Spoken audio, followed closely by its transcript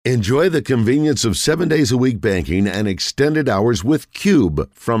Enjoy the convenience of 7 days a week banking and extended hours with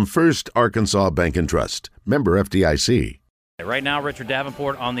Cube from First Arkansas Bank and Trust. Member FDIC. Right now, Richard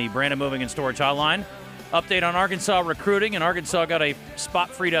Davenport on the Brandon Moving and Storage Hotline. Update on Arkansas recruiting, and Arkansas got a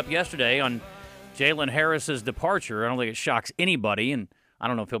spot freed up yesterday on Jalen Harris's departure. I don't think it shocks anybody, and I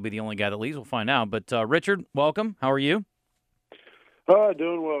don't know if he'll be the only guy that leaves. We'll find out. But, Richard, welcome. How are you?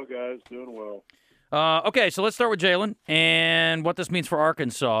 Doing well, guys. Doing well. Okay, so let's start with Jalen and what this means for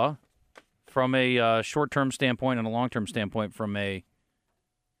Arkansas from a short-term standpoint and a long-term standpoint from a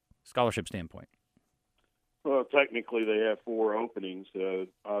scholarship standpoint. Well, technically they have 4 openings.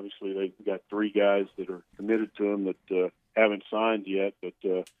 Obviously they've got 3 guys that are committed to them that haven't signed yet, but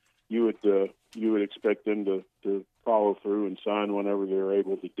you would expect them to follow through and sign whenever they're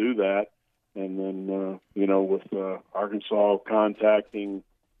able to do that. And then, with Arkansas contacting,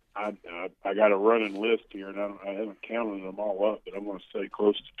 I got a running list here, and I haven't counted them all up, but I'm going to say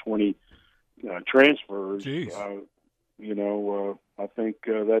close to 20 transfers. Jeez. I think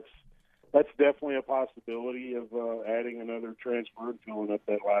that's definitely a possibility of adding another transfer and filling up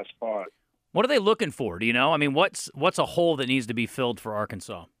that last spot. What are they looking for? Do you know? I mean, what's a hole that needs to be filled for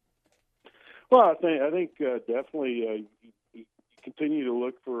Arkansas? Well, I think definitely you continue to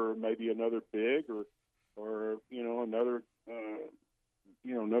look for maybe another big or another.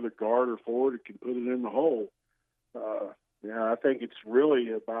 Another guard or forward that can put it in the hole. I think it's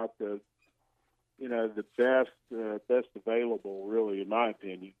really about the best available, really, in my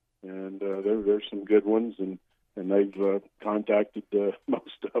opinion. And there's some good ones, and they've contacted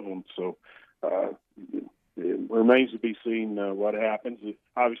most of them. So it remains to be seen what happens.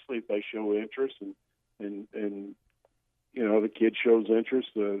 Obviously, if they show interest and the kid shows interest,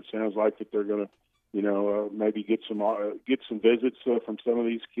 it sounds like that they're going to. Maybe get some visits from some of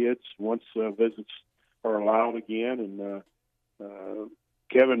these kids once visits are allowed again. And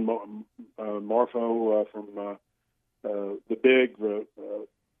Kevin Marfo from the big,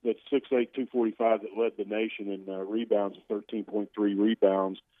 that's 6'8", 245 that led the nation in rebounds, 13.3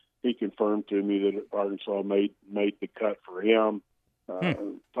 rebounds. He confirmed to me that Arkansas made the cut for him,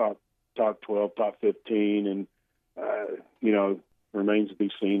 top 12, top 15, and remains to be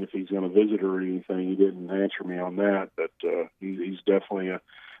seen if he's going to visit or anything. He didn't answer me on that, but he's definitely a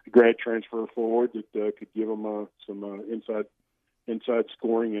grad transfer forward that could give him some inside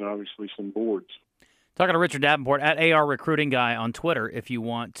scoring and obviously some boards. Talking to Richard Davenport at AR Recruiting Guy on Twitter if you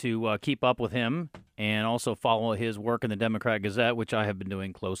want to keep up with him and also follow his work in the Democrat Gazette, which I have been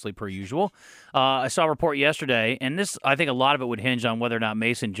doing closely per usual. I saw a report yesterday, and this I think a lot of it would hinge on whether or not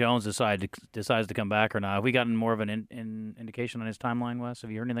Mason Jones decides to come back or not. Have we gotten more of an indication on his timeline, Wes?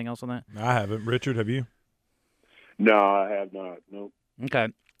 Have you heard anything else on that? I haven't. Richard, have you? No, I have not. Nope. Okay.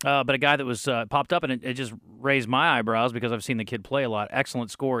 But a guy that was popped up, and it just raised my eyebrows because I've seen the kid play a lot.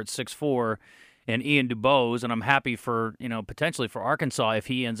 Excellent score at 6'4", and Ian DuBose, and I'm happy for, potentially for Arkansas if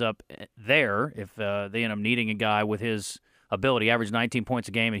he ends up there, if they end up needing a guy with his ability. Averaged 19 points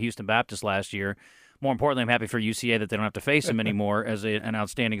a game at Houston Baptist last year. More importantly, I'm happy for UCA that they don't have to face him anymore as an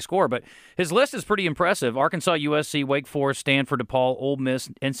outstanding scorer. But his list is pretty impressive. Arkansas, USC, Wake Forest, Stanford, DePaul, Ole Miss,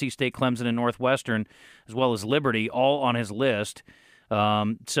 NC State, Clemson, and Northwestern, as well as Liberty, all on his list.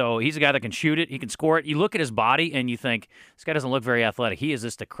 So he's a guy that can shoot it. He can score it. You look at his body and you think, this guy doesn't look very athletic. He is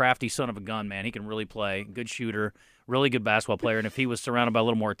just a crafty son of a gun, man. He can really play. Good shooter, really good basketball player. And if he was surrounded by a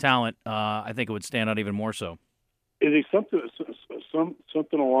little more talent, I think it would stand out even more so. Is he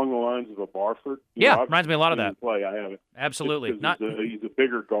something along the lines of a Barford? Reminds me a lot of that. Play, I haven't. Absolutely. He's a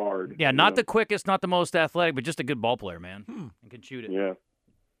bigger guard. Yeah, not the quickest, not the most athletic, but just a good ball player, man. And can shoot it. Yeah.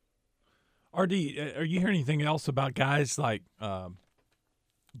 RD, are you hearing anything else about guys like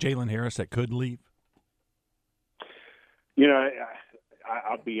Jalen Harris that could leave?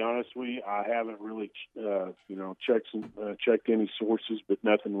 I'll be honest with you. I haven't really, checked any sources, but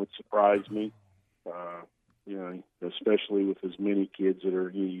nothing would surprise me. Especially with as many kids that are,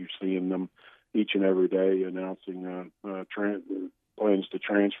 you're seeing them each and every day announcing plans to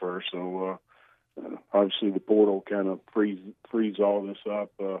transfer. So obviously the portal kind of frees all this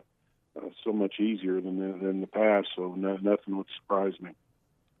up so much easier than the past. So nothing would surprise me.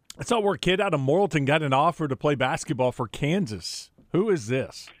 I saw where a kid out of Morrilton got an offer to play basketball for Kansas. Who is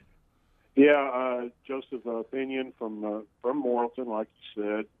this? Yeah, Joseph Pinion from Morrilton, like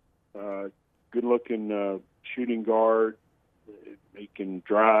you said. Good-looking shooting guard. He can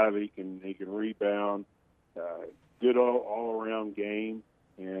drive. He can rebound. Good all-around game,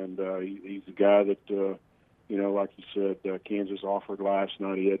 and he's a guy that like you said, Kansas offered last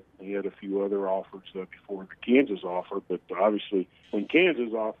night. He had a few other offers before the Kansas offer, but obviously when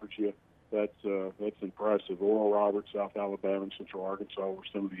Kansas offers you, that's impressive. Oral Roberts, South Alabama, and Central Arkansas were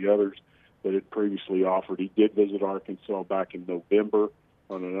some of the others that had previously offered. He did visit Arkansas back in November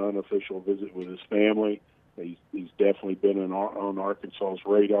on an unofficial visit with his family. He's definitely been on Arkansas's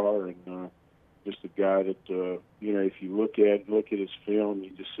radar, and just a guy that if you look at his film,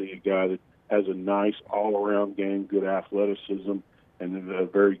 you just see a guy that has a nice all-around game, good athleticism, and a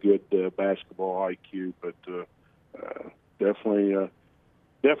very good basketball IQ. But definitely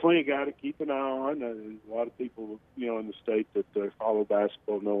a guy to keep an eye on. A lot of people, in the state that follow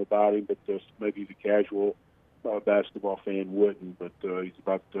basketball know about him, but maybe the casual basketball fan wouldn't. But he's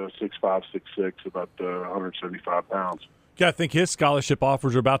about 6'5", 6'6", about 175 pounds. Yeah, I think his scholarship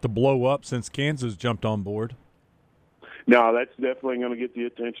offers are about to blow up since Kansas jumped on board. No, that's definitely going to get the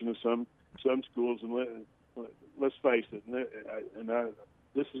attention of some schools, and let's face it.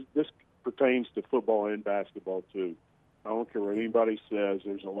 This pertains to football and basketball too. I don't care what anybody says.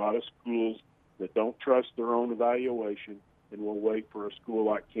 There's a lot of schools that don't trust their own evaluation and will wait for a school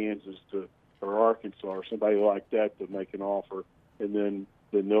like Kansas or Arkansas or somebody like that to make an offer, and then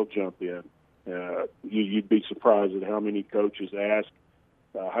they'll jump in. You'd be surprised at how many coaches ask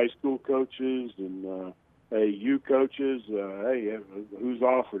high school coaches and AU coaches, hey, who's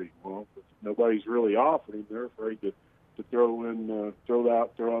offered him? Well, nobody's really offered him. They're afraid to throw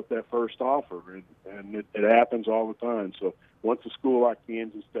out that first offer, and it happens all the time. So once a school like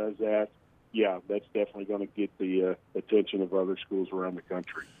Kansas does that, yeah, that's definitely going to get the attention of other schools around the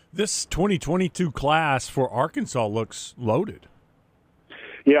country. This 2022 class for Arkansas looks loaded.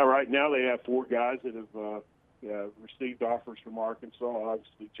 Yeah, right now they have 4 guys that have received offers from Arkansas.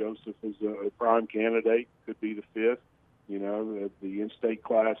 Obviously, Joseph is a prime candidate, could be the 5th. The in-state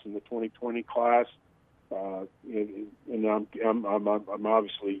class and the 2020 class, and I'm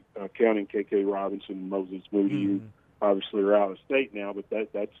obviously counting KK Robinson and Moses Moody, who obviously are out of state now. But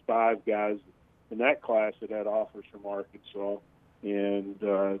that's 5 guys in that class that had offers from Arkansas, and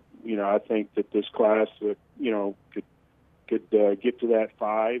I think that this class, could get to that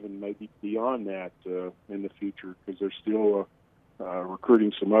 5 and maybe beyond that in the future, because they're still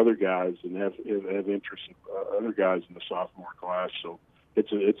recruiting some other guys and have interest in other guys in the sophomore class. So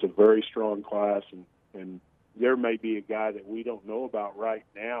it's a very strong class, and there may be a guy that we don't know about right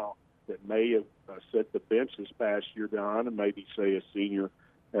now that may have set the bench this past year behind, and maybe say a senior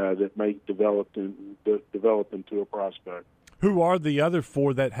that may develop into a prospect. Who are the other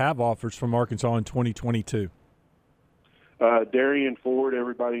 4 that have offers from Arkansas in 2022? Darian Ford,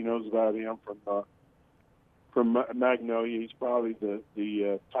 everybody knows about him from Magnolia. He's probably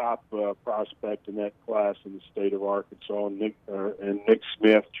the top prospect in that class in the state of Arkansas. And Nick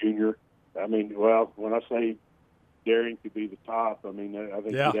Smith Jr. I mean, well, when I say Darian could be the top, I mean I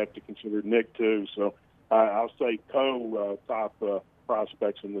think you'd have to consider Nick too. So I'll say top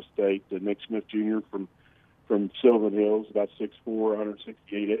prospects in the state. Nick Smith Jr. from Sylvan Hills, about 6'4",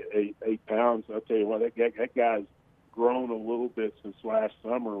 168 pounds. I'll tell you what, that guy's grown a little bit since last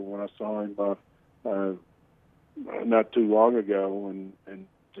summer when I saw him not too long ago, and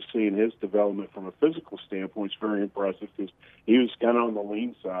just seeing his development from a physical standpoint is very impressive, because he was kind of on the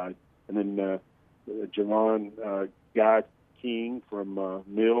lean side. And then Javon Guy King from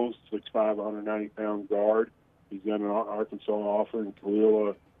Mills, 6'5", 190-pound guard. He's got an Arkansas offer, and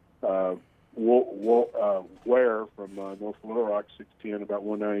Khalil Ware from North Little Rock, 6'10", about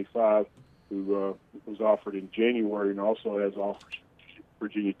 195, who was offered in January and also has offers from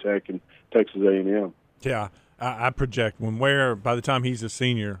Virginia Tech and Texas A&M. Yeah, I project when Ware, by the time he's a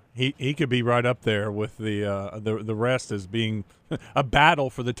senior, he could be right up there with the rest as being a battle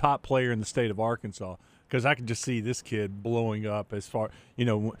for the top player in the state of Arkansas. Because I can just see this kid blowing up as far,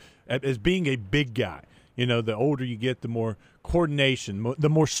 as being a big guy. The older you get, the more coordination, the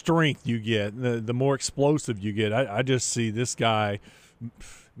more strength you get, the more explosive you get. I just see this guy,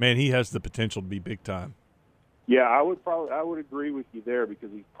 man, he has the potential to be big time. Yeah, I would agree with you there,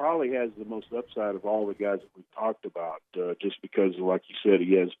 because he probably has the most upside of all the guys that we've talked about, just because, like you said,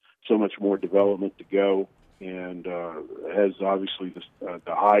 he has so much more development to go, and has obviously the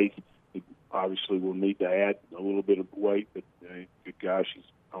height. He obviously will need to add a little bit of weight, but good gosh, he's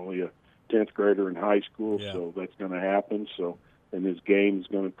only a 10th grader in high school, so that's going to happen. So, and his game is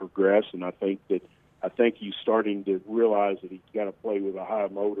going to progress, and I think he's starting to realize that he's got to play with a high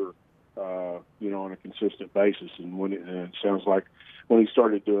motor, on a consistent basis. And it sounds like when he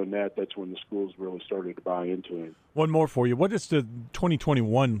started doing that, that's when the schools really started to buy into him. One more for you. What does the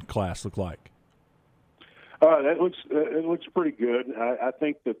 2021 class look like? It looks pretty good. I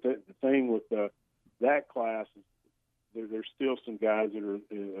think that the thing with that class is there's still some guys that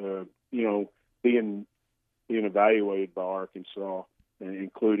are being evaluated by Arkansas,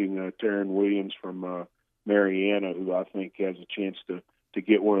 including Taryn Williams from Mariana, who I think has a chance to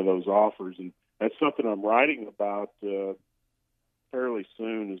get one of those offers. And that's something I'm writing about fairly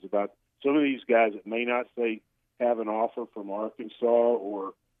soon, is about some of these guys that may not say have an offer from Arkansas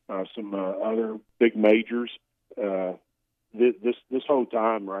or some other big majors. This whole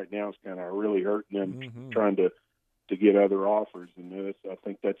time right now is kind of really hurting them, trying to get other offers. And I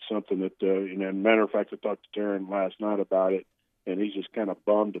think that's something that, as a matter of fact, I talked to Taryn last night about it, and he's just kind of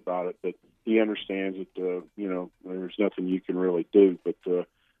bummed about it. But he understands that, there's nothing you can really do. But the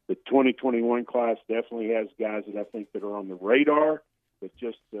 2021 class definitely has guys that I think that are on the radar, but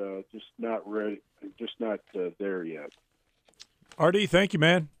just not ready, just not there yet. RD, thank you,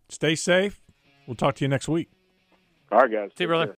 man. Stay safe. We'll talk to you next week. All right, guys. See you, brother.